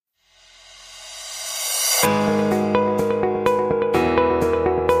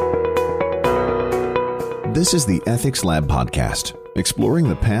This is the EthicsLab Podcast, exploring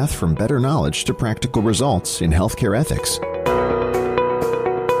the path from better knowledge to practical results in healthcare ethics.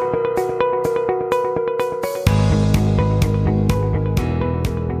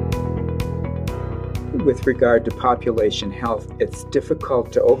 With regard to population health, it's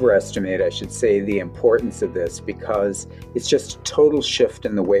difficult to overestimate, I should say, the importance of this because it's just a total shift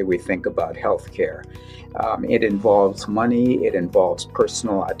in the way we think about healthcare. It involves money, it involves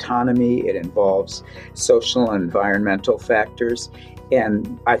personal autonomy, it involves social and environmental factors.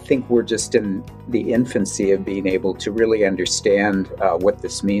 And I think we're just in the infancy of being able to really understand what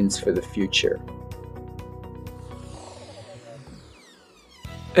this means for the future.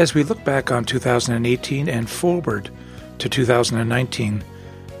 As we look back on 2018 and forward to 2019,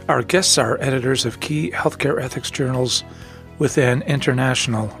 our guests are editors of key healthcare ethics journals with an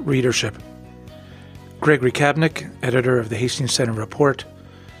international readership. Gregory Kaebnick, editor of the Hastings Center Report,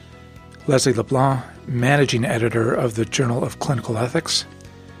 Leslie LeBlanc, managing editor of the Journal of Clinical Ethics,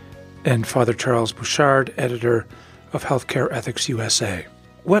 and Father Charles Bouchard, editor of Healthcare Ethics USA.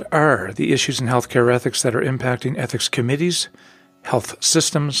 What are the issues in healthcare ethics that are impacting ethics committees, health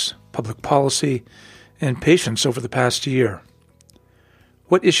systems, public policy, and patients over the past year?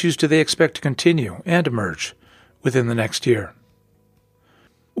 What issues do they expect to continue and emerge within the next year?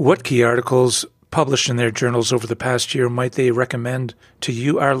 What key articles published in their journals over the past year might they recommend to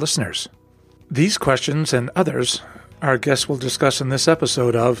you, our listeners? These questions and others our guests will discuss in this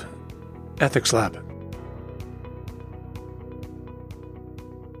episode of EthicsLab.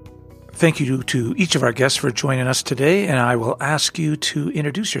 Thank you to each of our guests for joining us today, and I will ask you to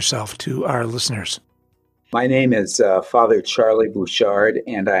introduce yourself to our listeners. My name is Father Charlie Bouchard,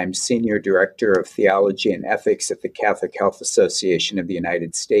 and I'm Senior Director of Theology and Ethics at the Catholic Health Association of the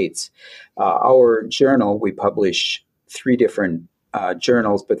United States. Our journal, we publish 3 different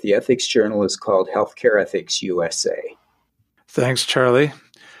journals, but the ethics journal is called Healthcare Ethics USA. Thanks, Charlie.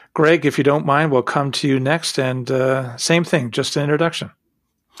 Greg, if you don't mind, we'll come to you next, and same thing, just an introduction.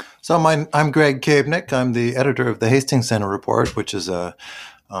 So I'm Greg Kaebnick. I'm the editor of the Hastings Center Report, which is a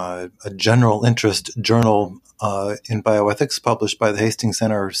general interest journal in bioethics published by the Hastings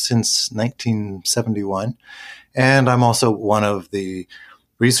Center since 1971. And I'm also one of the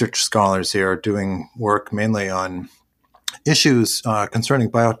research scholars here doing work mainly on issues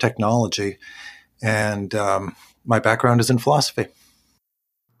concerning biotechnology. And my background is in philosophy.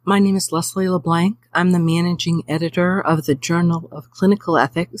 My name is Leslie LeBlanc. I'm the managing editor of the Journal of Clinical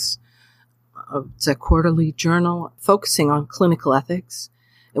Ethics. It's a quarterly journal focusing on clinical ethics.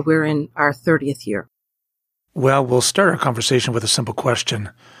 We're in our 30th year. Well, we'll start our conversation with a simple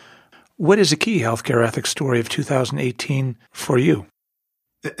question. What is a key healthcare ethics story of 2018 for you?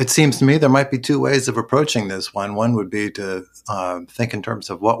 It seems to me there might be 2 ways of approaching this one. One would be to think in terms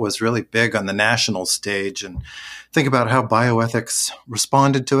of what was really big on the national stage and think about how bioethics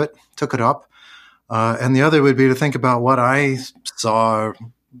responded to it, took it up. And the other would be to think about what I saw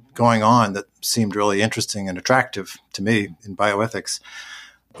going on that seemed really interesting and attractive to me in bioethics.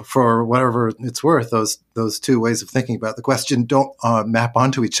 For whatever it's worth, those 2 ways of thinking about the question don't map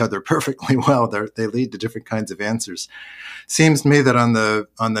onto each other perfectly well. They lead to different kinds of answers. Seems to me that on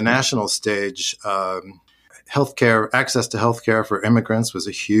the national stage, healthcare, access to healthcare for immigrants was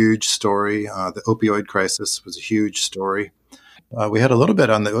a huge story. The opioid crisis was a huge story. We had a little bit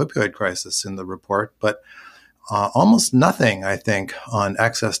on the opioid crisis in the report, but almost nothing, I think, on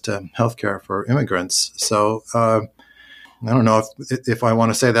access to healthcare for immigrants. So I don't know if I want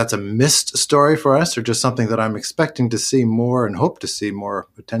to say that's a missed story for us or just something that I'm expecting to see more and hope to see more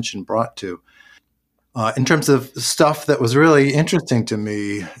attention brought to. In terms of stuff that was really interesting to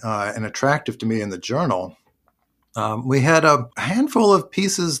me and attractive to me in the journal, we had a handful of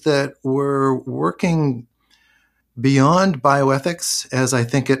pieces that were working beyond bioethics, as I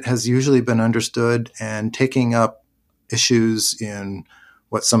think it has usually been understood, and taking up issues in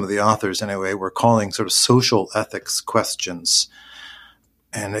what some of the authors, anyway, were calling sort of social ethics questions.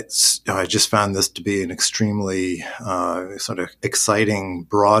 And I just found this to be an extremely sort of exciting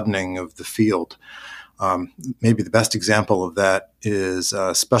broadening of the field. Maybe the best example of that is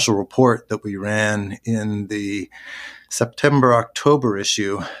a special report that we ran in the September-October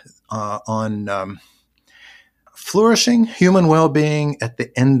issue on flourishing human well-being at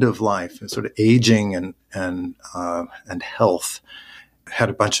the end of life, sort of aging and health. Had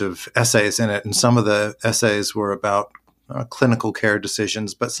a bunch of essays in it, and some of the essays were about clinical care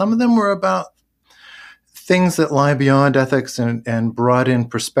decisions, but some of them were about things that lie beyond ethics and brought in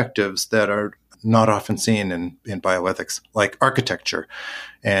perspectives that are not often seen in bioethics, like architecture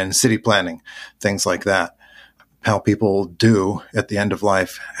and city planning, things like that. how people do at the end of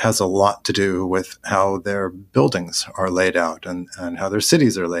life has a lot to do with how their buildings are laid out and how their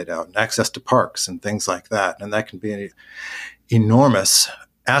cities are laid out and access to parks and things like that. And that can be an enormous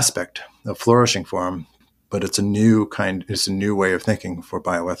aspect of flourishing for them, but it's a new way of thinking for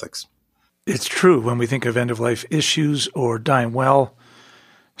bioethics. It's true. When we think of end-of-life issues or dying well,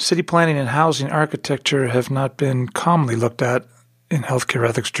 city planning and housing architecture have not been commonly looked at in healthcare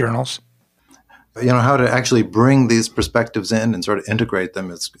ethics journals. How to actually bring these perspectives in and sort of integrate them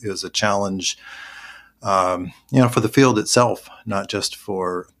is a challenge, for the field itself, not just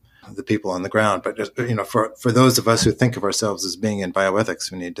for the people on the ground, but just, for those of us who think of ourselves as being in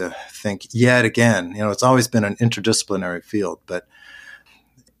bioethics, we need to think yet again. It's always been an interdisciplinary field, but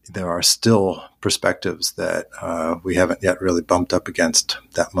there are still perspectives that we haven't yet really bumped up against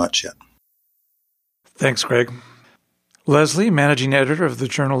that much yet. Thanks, Greg. Leslie, managing editor of the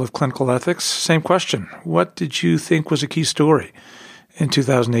Journal of Clinical Ethics, same question. What did you think was a key story in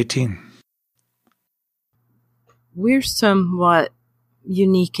 2018? We're somewhat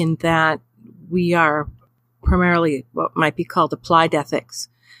unique in that we are primarily what might be called applied ethics.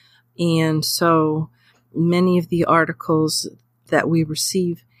 And so many of the articles that we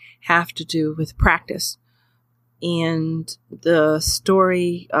receive have to do with practice. And the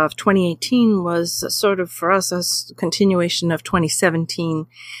story of 2018 was sort of, for us, a continuation of 2017.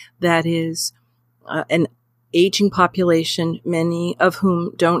 That is an aging population, many of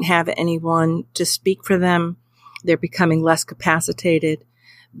whom don't have anyone to speak for them. They're becoming less capacitated.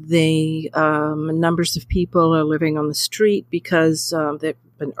 Numbers of people are living on the street because they've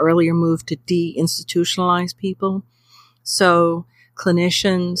been earlier moved to de-institutionalize people. So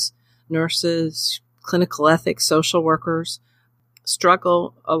clinicians, nurses, clinical ethics, social workers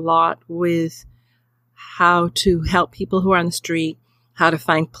struggle a lot with how to help people who are on the street, how to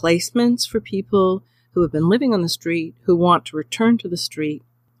find placements for people who have been living on the street, who want to return to the street,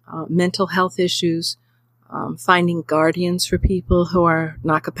 mental health issues, finding guardians for people who are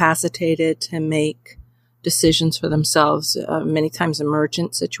not capacitated to make decisions for themselves, many times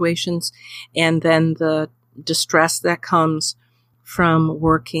emergent situations, and then the distress that comes from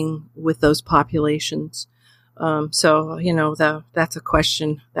working with those populations. That's a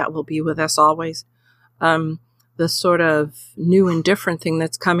question that will be with us always. The sort of new and different thing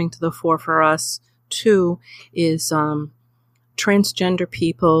that's coming to the fore for us, too, is transgender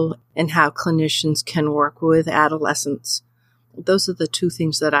people and how clinicians can work with adolescents. Those are the two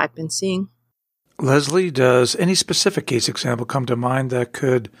things that I've been seeing. Leslie, does any specific case example come to mind that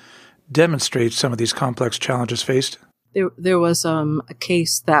could demonstrate some of these complex challenges faced? There was a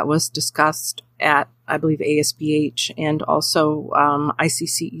case that was discussed at, I believe, ASBH and also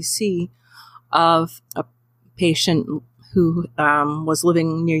ICCEC of a patient who was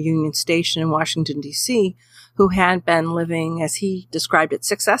living near Union Station in Washington, D.C., who had been living, as he described it,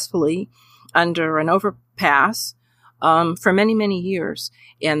 successfully under an overpass for many, many years.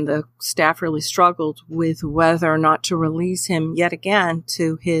 And the staff really struggled with whether or not to release him yet again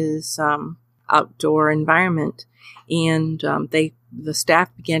to his outdoor environment. And the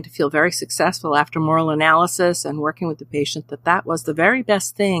staff began to feel very successful after moral analysis and working with the patient that was the very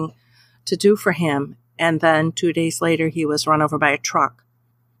best thing to do for him. And then 2 days later, he was run over by a truck.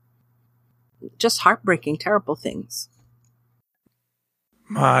 Just heartbreaking, terrible things.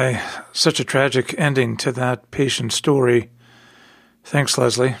 Such a tragic ending to that patient's story. Thanks,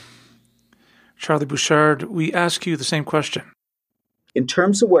 Leslie. Charlie Bouchard, we ask you the same question. In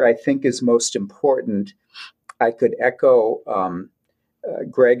terms of what I think is most important, I could echo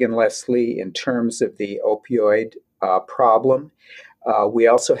Greg and Leslie in terms of the opioid problem. We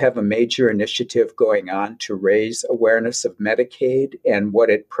also have a major initiative going on to raise awareness of Medicaid and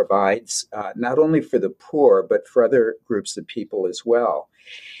what it provides, not only for the poor, but for other groups of people as well.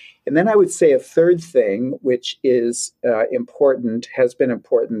 And then I would say a third thing, which is important, has been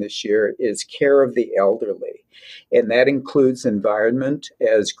important this year, is care of the elderly. And that includes environment,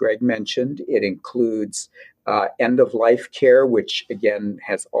 as Greg mentioned. It includes end-of-life care, which, again,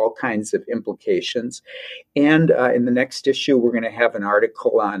 has all kinds of implications. And in the next issue, we're going to have an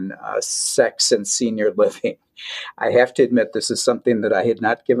article on sex and senior living. I have to admit, this is something that I had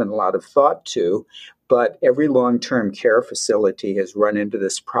not given a lot of thought to, but every long-term care facility has run into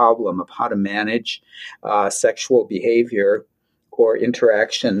this problem of how to manage sexual behavior or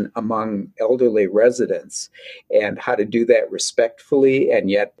interaction among elderly residents, and how to do that respectfully and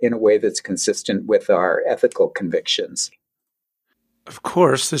yet in a way that's consistent with our ethical convictions. Of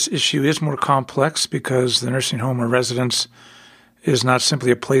course, this issue is more complex because the nursing home or residence is not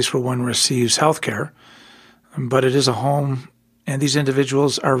simply a place where one receives health care, but it is a home, and these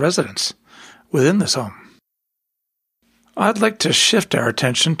individuals are residents within this home. I'd like to shift our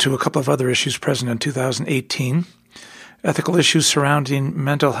attention to a couple of other issues present in 2018, ethical issues surrounding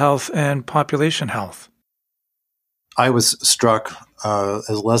mental health and population health. I was struck, as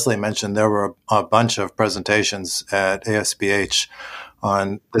Leslie mentioned, there were a bunch of presentations at ASBH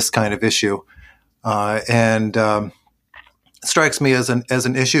on this kind of issue, and it strikes me as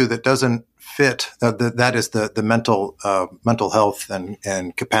an issue that doesn't fit. That is the mental health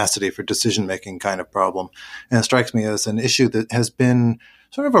and capacity for decision making kind of problem, and it strikes me as an issue that has been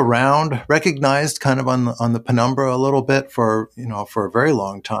sort of around, recognized, kind of on the penumbra a little bit for a very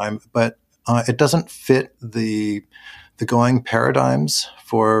long time, but it doesn't fit the going paradigms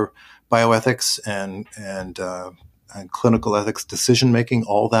for bioethics and clinical ethics decision making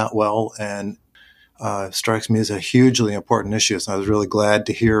all that well, and strikes me as a hugely important issue. So I was really glad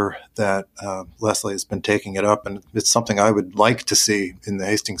to hear that Leslie has been taking it up, and it's something I would like to see in the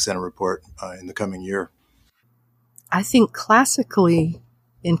Hastings Center Report in the coming year. I think classically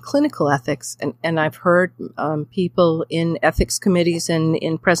in clinical ethics, and I've heard people in ethics committees and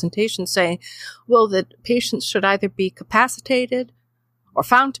in presentations say, well, that patients should either be capacitated or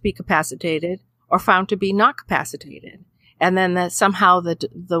found to be capacitated or found to be not capacitated. And then that somehow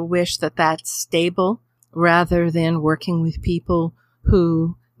the wish that that's stable rather than working with people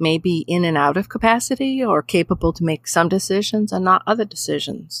who may be in and out of capacity or capable to make some decisions and not other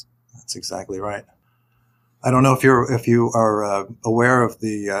decisions. That's exactly right. I don't know if you are aware of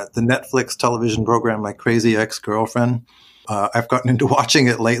the Netflix television program My Crazy Ex-Girlfriend. I've gotten into watching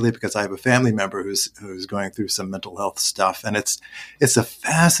it lately because I have a family member who's going through some mental health stuff, and it's a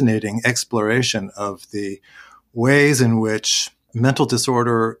fascinating exploration of the ways in which mental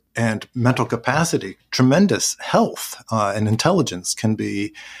disorder and mental capacity, tremendous health and intelligence can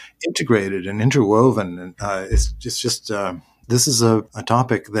be integrated and interwoven, and it's just. This is a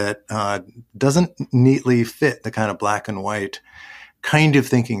topic that doesn't neatly fit the kind of black and white kind of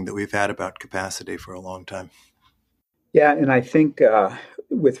thinking that we've had about capacity for a long time. Yeah, and I think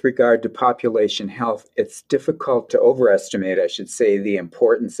with regard to population health, it's difficult to overestimate, I should say, the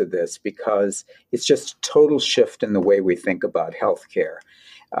importance of this because it's just a total shift in the way we think about healthcare.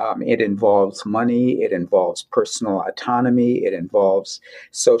 It involves money, it involves personal autonomy, it involves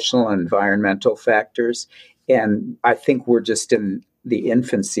social and environmental factors. And I think we're just in the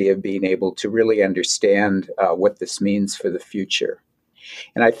infancy of being able to really understand what this means for the future.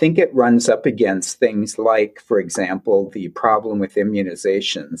 And I think it runs up against things like, for example, the problem with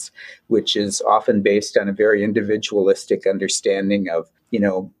immunizations, which is often based on a very individualistic understanding of,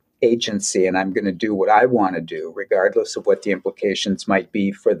 agency, and I'm going to do what I want to do, regardless of what the implications might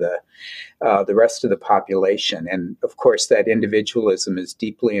be for the rest of the population. And of course, that individualism is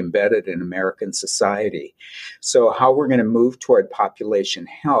deeply embedded in American society. So how we're going to move toward population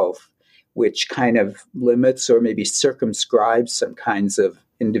health, which kind of limits or maybe circumscribes some kinds of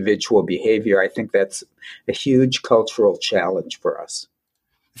individual behavior, I think that's a huge cultural challenge for us.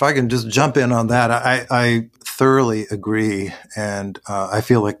 If I can just jump in on that, I thoroughly agree, and I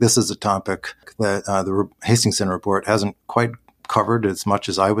feel like this is a topic that the Hastings Center Report hasn't quite covered as much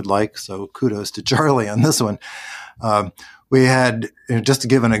as I would like, so kudos to Charlie on this one. We had, just to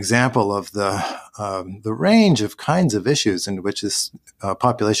give an example of the range of kinds of issues in which this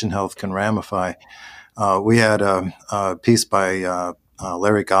population health can ramify, we had a piece by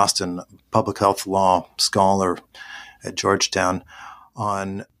Larry Gostin, public health law scholar at Georgetown,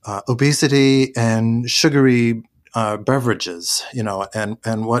 on obesity and sugary beverages,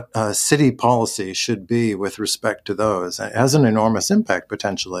 and what city policy should be with respect to those. It has an enormous impact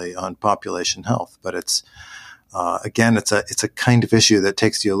potentially on population health, but it's a kind of issue that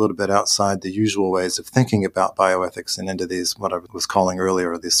takes you a little bit outside the usual ways of thinking about bioethics and into these, what I was calling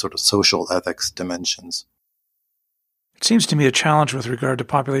earlier, these sort of social ethics dimensions. It seems to me a challenge with regard to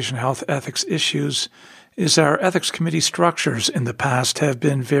population health ethics issues is our ethics committee structures in the past have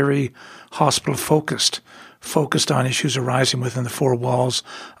been very hospital-focused on issues arising within the four walls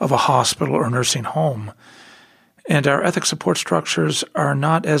of a hospital or nursing home. And our ethics support structures are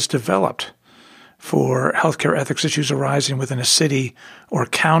not as developed for healthcare ethics issues arising within a city or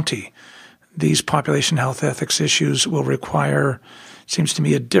county. These population health ethics issues will require, it seems to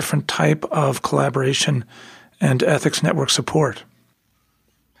me, a different type of collaboration and ethics network support.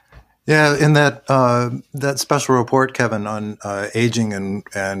 Yeah, in that special report, Kevin, on aging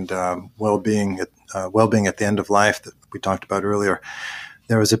and well-being at the end of life that we talked about earlier,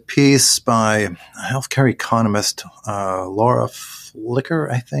 there was a piece by a healthcare economist, Laura Flicker,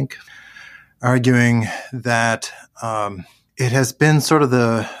 I think, arguing that it has been sort of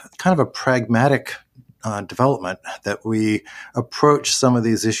the kind of a pragmatic development that we approach some of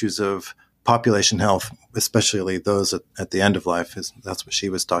these issues of population health, especially those at the end of life, that's what she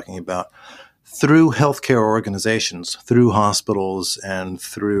was talking about, through healthcare organizations, through hospitals, and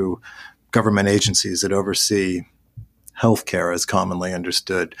through government agencies that oversee healthcare as commonly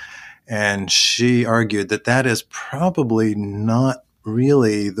understood. And she argued that that is probably not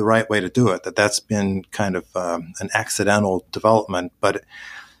really the right way to do it, that's been kind of an accidental development. But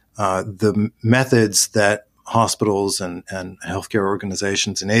the methods that hospitals and healthcare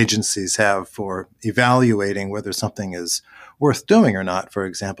organizations and agencies have for evaluating whether something is worth doing or not, for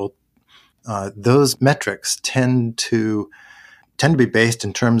example, those metrics tend to be based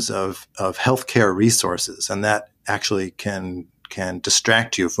in terms of healthcare resources, and that actually can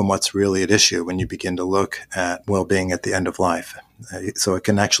distract you from what's really at issue when you begin to look at well-being at the end of life. So it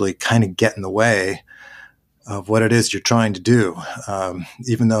can actually kind of get in the way of what it is you're trying to do,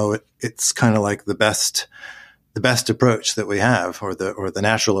 even though it's kind of like the best approach that we have, or the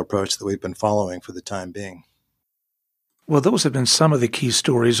natural approach that we've been following for the time being. Well, those have been some of the key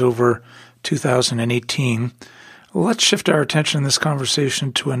stories over 2018. Let's shift our attention in this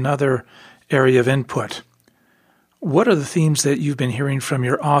conversation to another area of input. What are the themes that you've been hearing from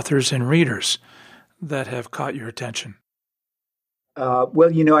your authors and readers that have caught your attention?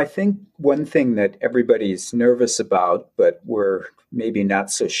 Well, I think one thing that everybody's nervous about, but we're maybe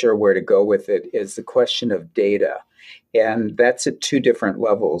not so sure where to go with it, is the question of data. And that's at two different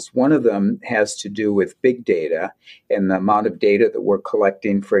levels. One of them has to do with big data and the amount of data that we're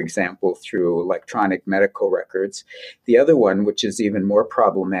collecting, for example, through electronic medical records. The other one, which is even more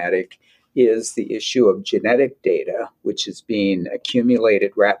problematic, is the issue of genetic data, which is being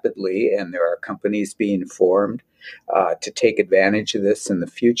accumulated rapidly, and there are companies being formed to take advantage of this in the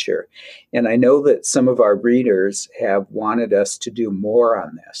future. And I know that some of our readers have wanted us to do more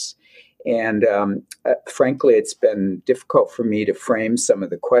on this. And frankly, it's been difficult for me to frame some of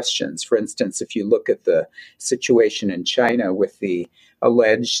the questions. For instance, if you look at the situation in China with the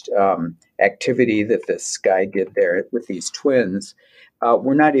alleged activity that this guy did there with these twins,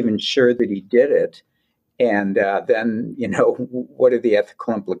 we're not even sure that he did it. And then, what are the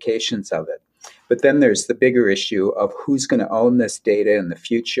ethical implications of it? But then there's the bigger issue of who's going to own this data in the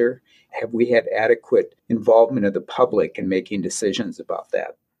future. Have we had adequate involvement of the public in making decisions about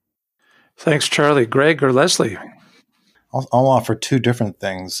that? Thanks, Charlie. Greg or Leslie? I'll offer two different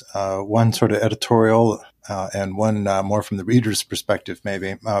things. One sort of editorial and one more from the reader's perspective,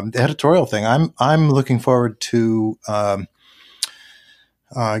 maybe. The editorial thing, I'm looking forward to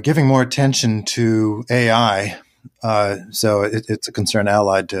giving more attention to AI. So it's a concern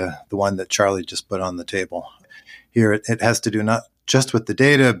allied to the one that Charlie just put on the table. Here, it has to do not just with the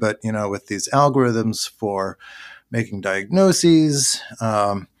data, but, with these algorithms for making diagnoses,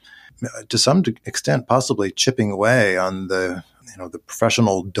 to some extent, possibly chipping away on the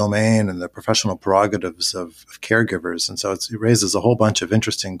professional domain and the professional prerogatives of caregivers. And so it raises a whole bunch of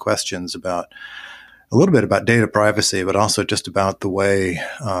interesting questions a little bit about data privacy, but also just about the way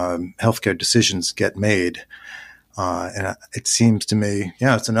healthcare decisions get made. And it seems to me,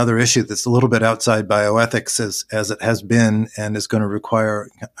 it's another issue that's a little bit outside bioethics as it has been, and is going to require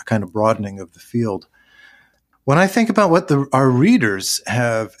a kind of broadening of the field. When I think about what our readers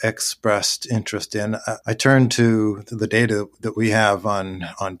have expressed interest in, I turn to the data that we have on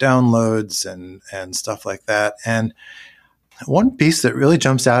downloads and stuff like that. And one piece that really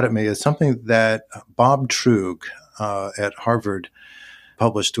jumps out at me is something that Bob Trug at Harvard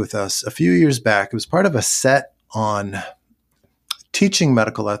published with us a few years back. It was part of a set on teaching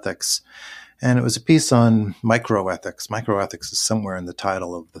medical ethics, and it was a piece on microethics. Microethics is somewhere in the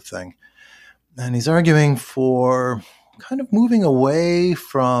title of the thing. And he's arguing for kind of moving away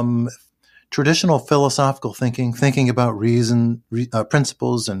from traditional philosophical thinking about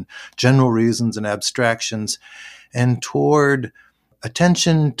principles and general reasons and abstractions, and toward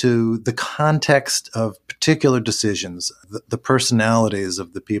attention to the context of particular decisions, the personalities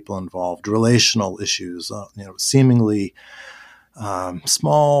of the people involved, relational issues, seemingly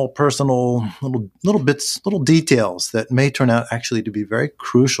small, personal, little bits, little details that may turn out actually to be very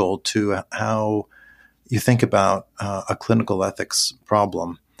crucial to how you think about a clinical ethics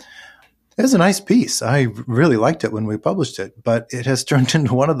problem. It was a nice piece. I really liked it when we published it, but it has turned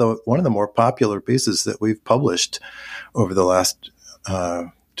into one of the more popular pieces that we've published over the last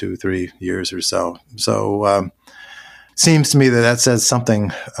 2-3 years or so. So seems to me that says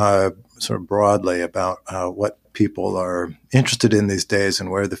something sort of broadly about what people are interested in these days and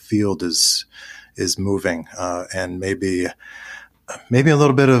where the field is moving, and maybe a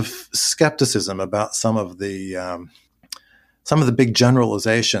little bit of skepticism about some of the big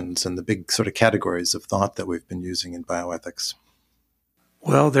generalizations and the big sort of categories of thought that we've been using in bioethics.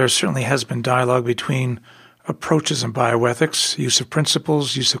 Well, there certainly has been dialogue between approaches in bioethics, use of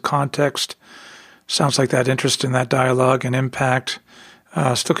principles, use of context. Sounds like that interest in that dialogue and impact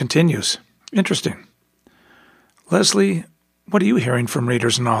still continues. Interesting. Leslie, what are you hearing from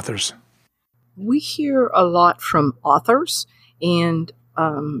readers and authors? We hear a lot from authors, and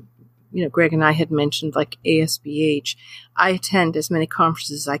Greg and I had mentioned like ASBH. I attend as many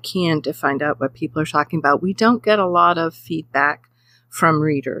conferences as I can to find out what people are talking about. We don't get a lot of feedback from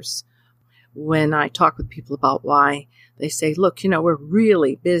readers. When I talk with people about why, they say, look, we're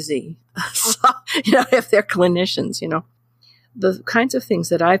really busy. So, if they're clinicians, the kinds of things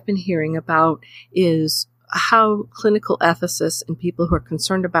that I've been hearing about is how clinical ethicists and people who are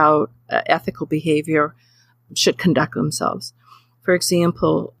concerned about ethical behavior should conduct themselves. For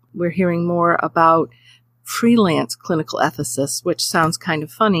example, we're hearing more about freelance clinical ethicists, which sounds kind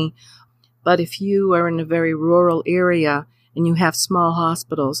of funny, but if you are in a very rural area and you have small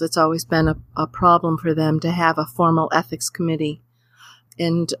hospitals, it's always been a problem for them to have a formal ethics committee.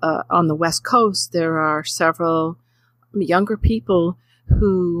 And on the West Coast, there are several younger people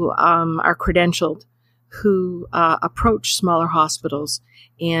who are credentialed, who approach smaller hospitals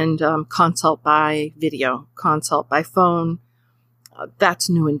and consult by video, consult by phone. That's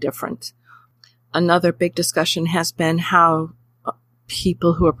new and different. Another big discussion has been how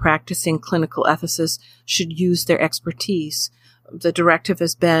people who are practicing clinical ethicists should use their expertise. The directive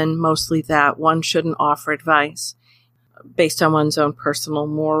has been mostly that one shouldn't offer advice based on one's own personal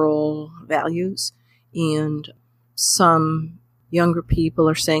moral values. And some younger people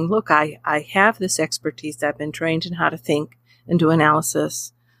are saying, look, I have this expertise. I've been trained in how to think and do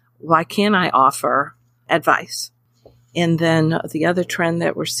analysis. Why can't I offer advice? And then the other trend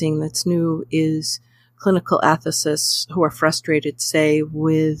that we're seeing that's new is clinical ethicists who are frustrated, say,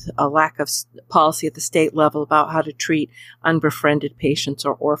 with a lack of policy at the state level about how to treat unbefriended patients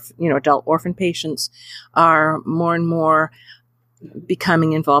or adult orphan patients, are more and more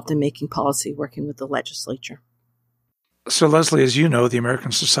becoming involved in making policy, working with the legislature. So, Leslie, as you know, the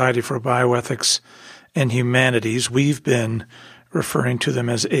American Society for Bioethics and Humanities, we've been referring to them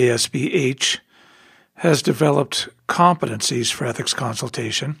as ASBH, has developed competencies for ethics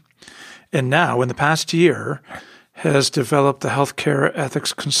consultation, and now, in the past year, has developed the Healthcare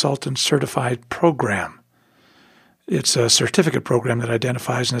Ethics Consultant Certified Program. It's a certificate program that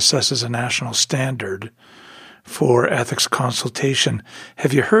identifies and assesses a national standard for ethics consultation.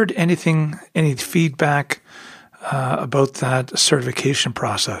 Have you heard any feedback about that certification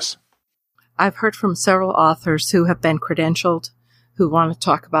process? I've heard from several authors who have been credentialed, who want to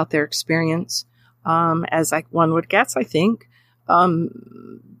talk about their experience. As one would guess, I think,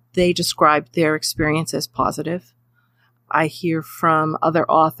 they described their experience as positive. I hear from other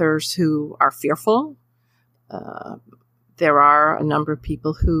authors who are fearful. There are a number of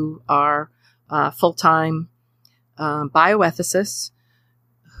people who are full-time bioethicists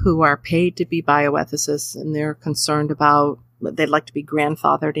who are paid to be bioethicists, and they're concerned about what they'd like to be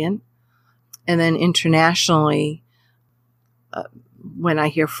grandfathered in. And then internationally, when I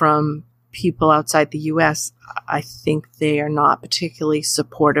hear from people outside the U.S., I think they are not particularly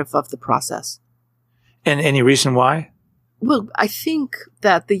supportive of the process. And any reason why? Well, I think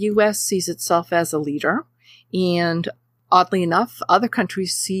that the U.S. sees itself as a leader, and oddly enough, other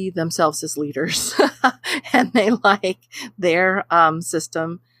countries see themselves as leaders, and they like their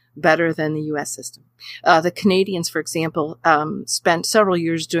system better than the U.S. system. The Canadians, for example, spent several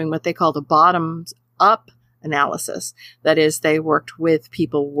years doing what they call the bottoms-up analysis. That is, they worked with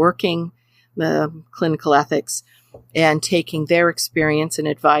people working the clinical ethics and taking their experience and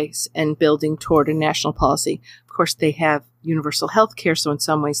advice and building toward a national policy. Of course, they have universal health care, so in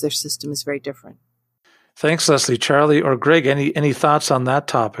some ways their system is very different. Thanks, Leslie. Charlie or Greg, any thoughts on that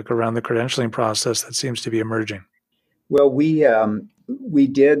topic around the credentialing process that seems to be emerging? Well, we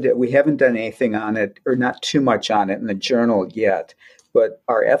haven't done anything on it, or not too much on it in the journal yet, but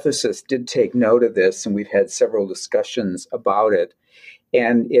our ethicists did take note of this, and we've had several discussions about it.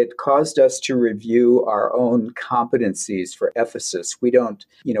 And it caused us to review our own competencies for ethicists. We don't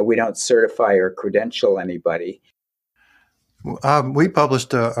certify or credential anybody. We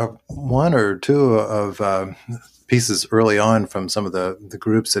published one or two of pieces early on from some of the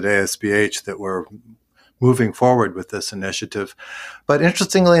groups at ASBH that were moving forward with this initiative. But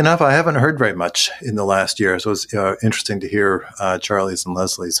interestingly enough, I haven't heard very much in the last year. So it's interesting to hear Charlie's and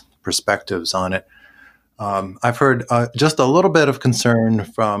Leslie's perspectives on it. I've heard just a little bit of concern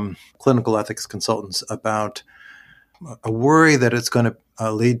from clinical ethics consultants about a worry that it's going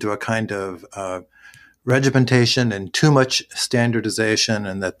to lead to a kind of regimentation and too much standardization,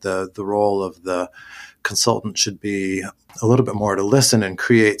 and that the role of the consultant should be a little bit more to listen and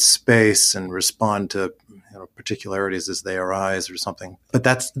create space and respond to particularities as they arise or something. But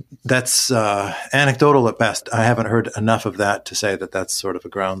that's anecdotal at best. I haven't heard enough of that to say that that's sort of a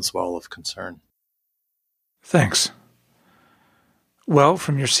groundswell of concern. Thanks. Well,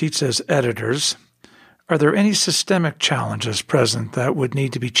 from your seats as editors, are there any systemic challenges present that would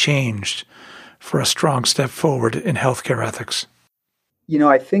need to be changed for a strong step forward in healthcare ethics?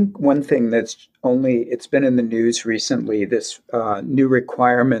 I think one thing it's been in the news recently, this new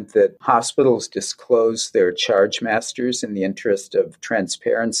requirement that hospitals disclose their charge masters in the interest of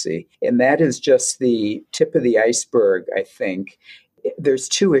transparency. And that is just the tip of the iceberg, I think. There's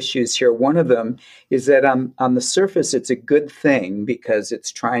two issues here. One of them is that on the surface, it's a good thing because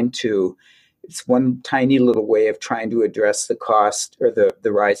it's one tiny little way of trying to address the cost or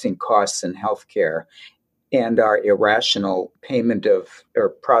the rising costs in healthcare and our irrational payment or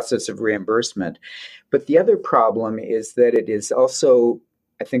process of reimbursement. But the other problem is that it is also,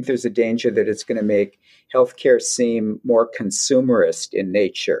 I think there's a danger that it's going to make healthcare seem more consumerist in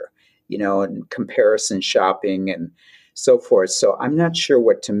nature, and comparison shopping and so forth. So I'm not sure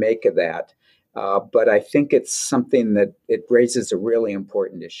what to make of that, but I think it's something that it raises a really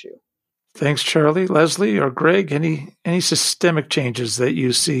important issue. Thanks, Charlie. Leslie or Greg, any systemic changes that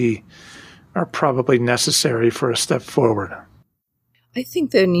you see are probably necessary for a step forward? I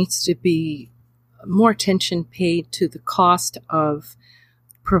think there needs to be more attention paid to the cost of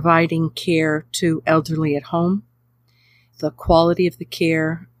providing care to elderly at home, the quality of the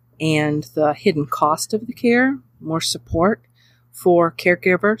care, and the hidden cost of the care, more support for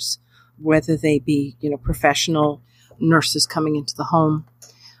caregivers, whether they be, professional nurses coming into the home.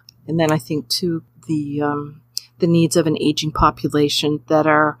 And then I think, too, the needs of an aging population that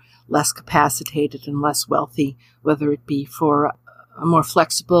are less capacitated and less wealthy, whether it be for a more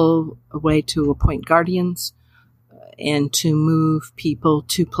flexible way to appoint guardians and to move people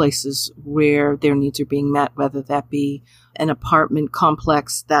to places where their needs are being met, whether that be an apartment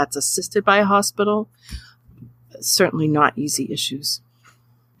complex that's assisted by a hospital. Certainly not easy issues.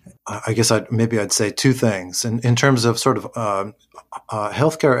 I guess I'd say two things. In terms of sort of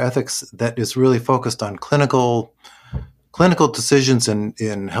healthcare ethics that is really focused on clinical decisions in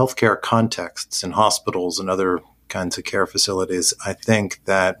healthcare contexts, in hospitals and other kinds of care facilities, I think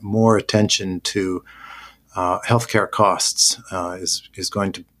that more attention to healthcare costs is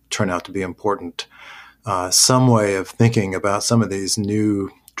going to turn out to be important. Some way of thinking about some of these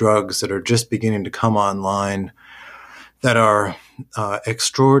new drugs that are just beginning to come online that are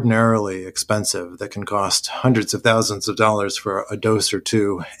extraordinarily expensive, that can cost hundreds of thousands of dollars for a dose or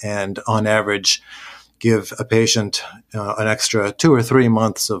two, and on average give a patient an extra 2 or 3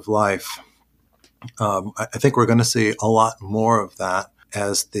 months of life. I think we're going to see a lot more of that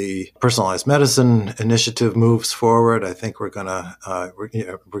as the personalized medicine initiative moves forward. I think we're going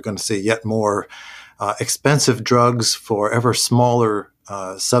to see yet more expensive drugs for ever smaller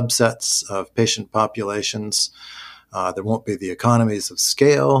subsets of patient populations. There won't be the economies of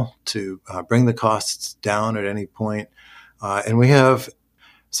scale to bring the costs down at any point. And we have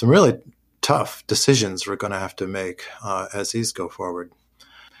some really tough decisions we're going to have to make as these go forward.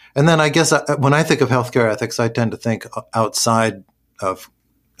 And then I guess when I think of healthcare ethics, I tend to think outside of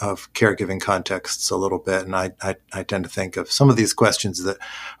caregiving contexts a little bit. And I tend to think of some of these questions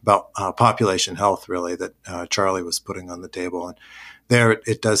about population health, really, that Charlie was putting on the table. And there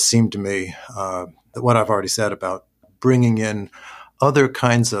it does seem to me that what I've already said about bringing in other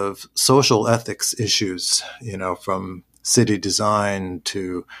kinds of social ethics issues, from city design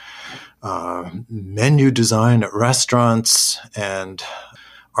to menu design at restaurants and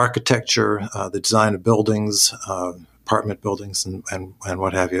architecture, the design of buildings, apartment buildings and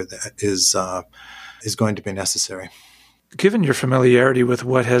what have you, is going to be necessary. Given your familiarity with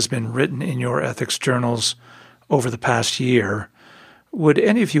what has been written in your ethics journals over the past year, would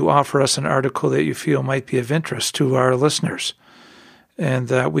any of you offer us an article that you feel might be of interest to our listeners and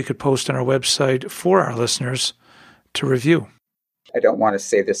that we could post on our website for our listeners to review? I don't want to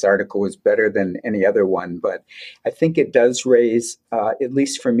say this article was better than any other one, but I think it does raise, at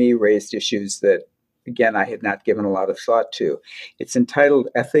least for me, raised issues that, again, I had not given a lot of thought to. It's entitled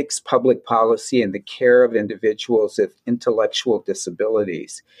Ethics, Public Policy, and the Care of Individuals with Intellectual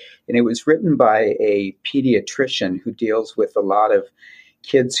Disabilities. And it was written by a pediatrician who deals with a lot of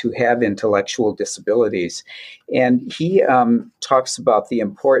kids who have intellectual disabilities. And he talks about the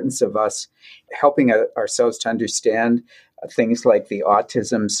importance of us helping ourselves to understand things like the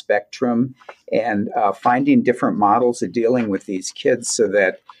autism spectrum and finding different models of dealing with these kids so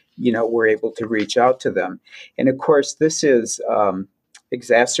that we're able to reach out to them. And of course, this is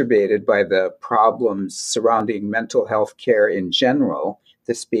exacerbated by the problems surrounding mental health care in general,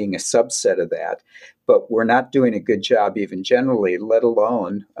 this being a subset of that. But we're not doing a good job even generally, let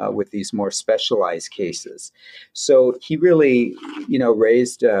alone with these more specialized cases. So he really,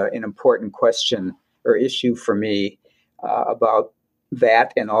 raised an important question or issue for me about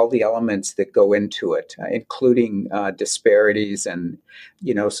that and all the elements that go into it, including disparities and,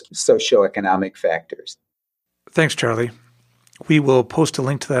 socioeconomic factors. Thanks, Charlie. We will post a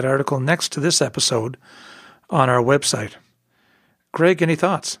link to that article next to this episode on our website. Greg, any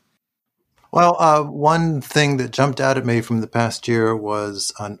thoughts? Well, one thing that jumped out at me from the past year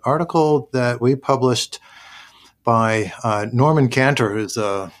was an article that we published by Norman Cantor, who's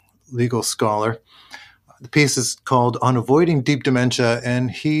a legal scholar. The piece is called On Avoiding Deep Dementia, and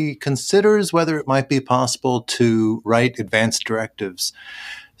he considers whether it might be possible to write advanced directives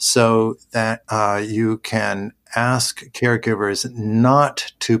so that you can ask caregivers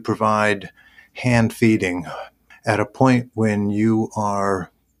not to provide hand feeding at a point when you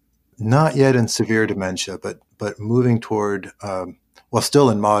are not yet in severe dementia, but moving toward,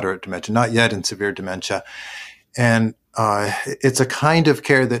 still in moderate dementia, not yet in severe dementia. And it's a kind of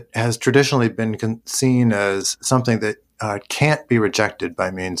care that has traditionally been seen as something that can't be rejected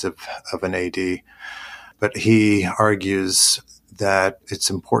by means of an AD. But he argues that it's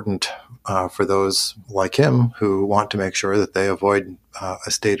important for those like him who want to make sure that they avoid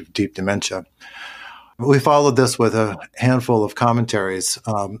a state of deep dementia. We followed this with a handful of commentaries,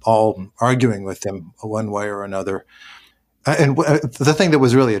 all arguing with him one way or another. And the thing that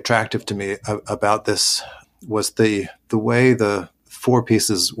was really attractive to me about this was the way the four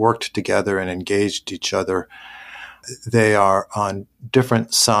pieces worked together and engaged each other. They are on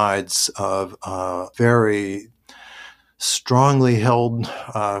different sides of a very strongly held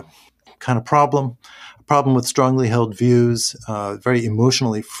kind of problem, a problem with strongly held views, very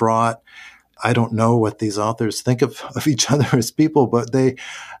emotionally fraught. I don't know what these authors think of each other as people, but they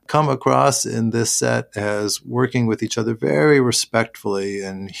come across in this set as working with each other very respectfully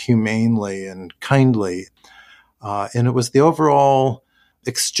and humanely and kindly. And it was the overall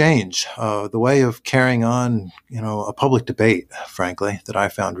exchange, the way of carrying on, a public debate, frankly, that I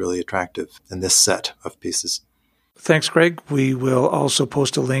found really attractive in this set of pieces. Thanks, Greg. We will also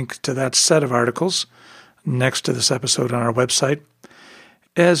post a link to that set of articles next to this episode on our website.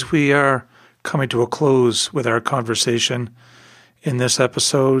 As we are coming to a close with our conversation in this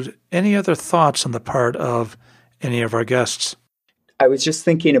episode, any other thoughts on the part of any of our guests? I was just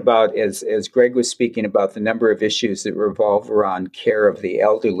thinking about, as Greg was speaking about, the number of issues that revolve around care of the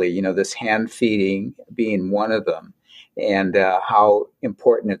elderly, this hand feeding being one of them, and how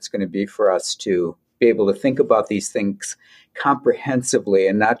important it's going to be for us to be able to think about these things comprehensively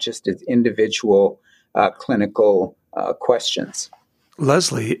and not just as individual clinical questions.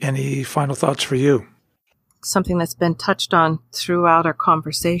 Leslie, any final thoughts for you? Something that's been touched on throughout our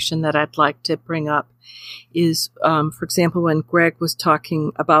conversation that I'd like to bring up is, for example, when Greg was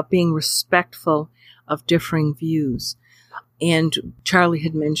talking about being respectful of differing views, and Charlie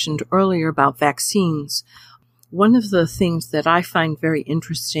had mentioned earlier about vaccines. One of the things that I find very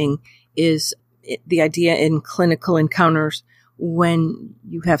interesting is the idea in clinical encounters when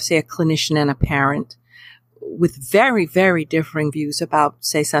you have, say, a clinician and a parent with very, very differing views about,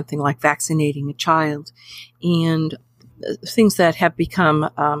 say, something like vaccinating a child, and things that have become,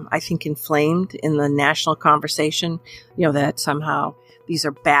 I think, inflamed in the national conversation, that somehow these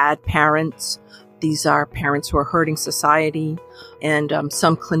are bad parents. These are parents who are hurting society. And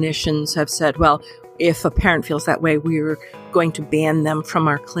some clinicians have said, well, if a parent feels that way, we're going to ban them from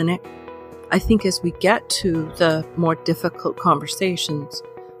our clinic. I think as we get to the more difficult conversations,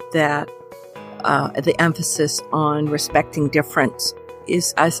 that the emphasis on respecting difference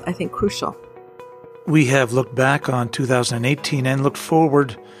is, I think, crucial. We have looked back on 2018 and looked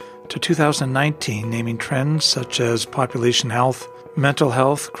forward to 2019, naming trends such as population health, mental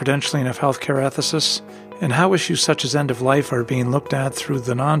health, credentialing of healthcare ethicists, and how issues such as end of life are being looked at through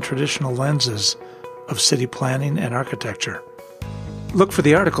the non-traditional lenses of city planning and architecture. Look for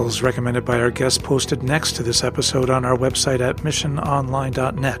the articles recommended by our guests posted next to this episode on our website at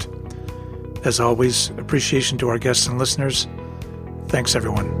missiononline.net. As always, appreciation to our guests and listeners. Thanks,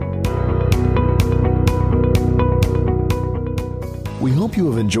 everyone. We hope you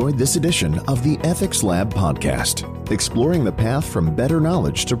have enjoyed this edition of the EthicsLab Podcast, exploring the path from better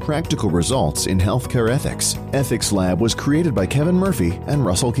knowledge to practical results in healthcare ethics. EthicsLab was created by Kevin Murphy and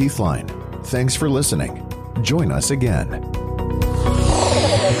Russell Keithline. Thanks for listening. Join us again.